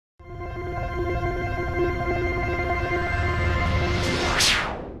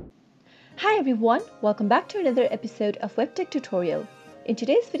everyone, welcome back to another episode of Webtech Tutorial. In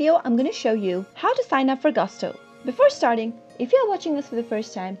today's video, I'm going to show you how to sign up for Gusto. Before starting, if you are watching this for the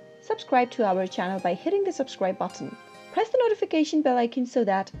first time, subscribe to our channel by hitting the subscribe button. Press the notification bell icon so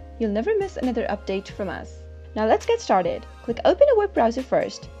that you'll never miss another update from us. Now let's get started. Click open a web browser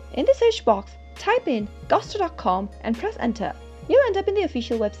first. In the search box, type in gusto.com and press enter. You'll end up in the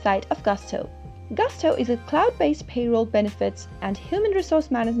official website of Gusto. Gusto is a cloud-based payroll, benefits, and human resource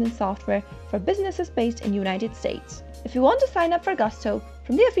management software for businesses based in the United States. If you want to sign up for Gusto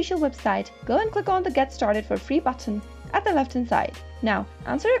from the official website, go and click on the Get Started for Free button at the left-hand side. Now,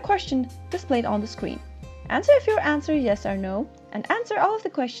 answer a question displayed on the screen. Answer if your answer is yes or no, and answer all of the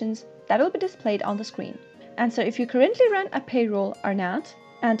questions that will be displayed on the screen. Answer if you currently run a payroll or not,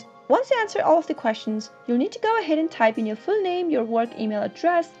 and once you answer all of the questions, you'll need to go ahead and type in your full name, your work email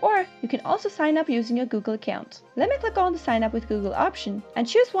address, or you can also sign up using your Google account. Let me click on the sign up with Google option and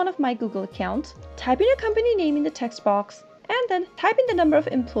choose one of my Google accounts. Type in your company name in the text box and then type in the number of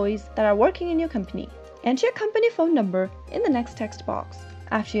employees that are working in your company. Enter your company phone number in the next text box.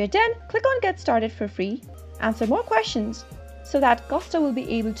 After you're done, click on Get Started for Free. Answer more questions so that Gusto will be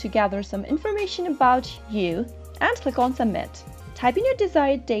able to gather some information about you and click on Submit. Type in your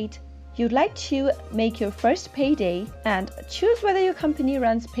desired date you'd like to make your first payday and choose whether your company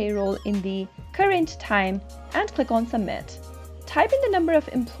runs payroll in the current time and click on Submit. Type in the number of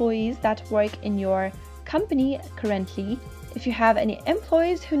employees that work in your company currently. If you have any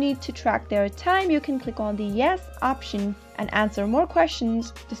employees who need to track their time, you can click on the Yes option and answer more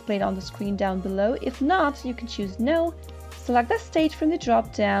questions displayed on the screen down below. If not, you can choose No. Select the state from the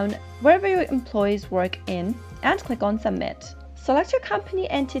drop-down wherever your employees work in and click on Submit. Select your company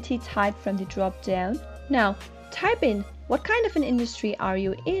entity type from the drop-down. Now, type in what kind of an industry are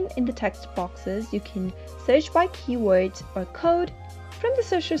you in the text boxes. You can search by keyword or code. From the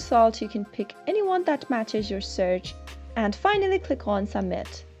search result, you can pick anyone that matches your search and finally click on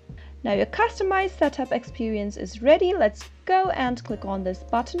Submit. Now your customized setup experience is ready. Let's go and click on this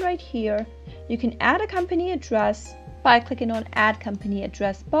button right here. You can add a company address by clicking on Add Company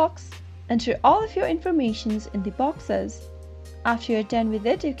Address box. Enter all of your information in the boxes. After you're done with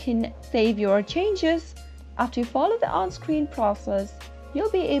it, you can save your changes. After you follow the on-screen process,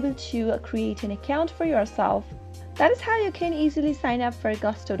 you'll be able to create an account for yourself. That is how you can easily sign up for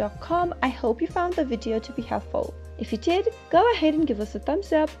gusto.com. I hope you found the video to be helpful. If you did, go ahead and give us a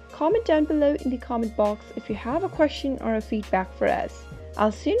thumbs up. Comment down below in the comment box if you have a question or a feedback for us.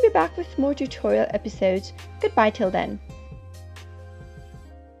 I'll soon be back with more tutorial episodes. Goodbye till then.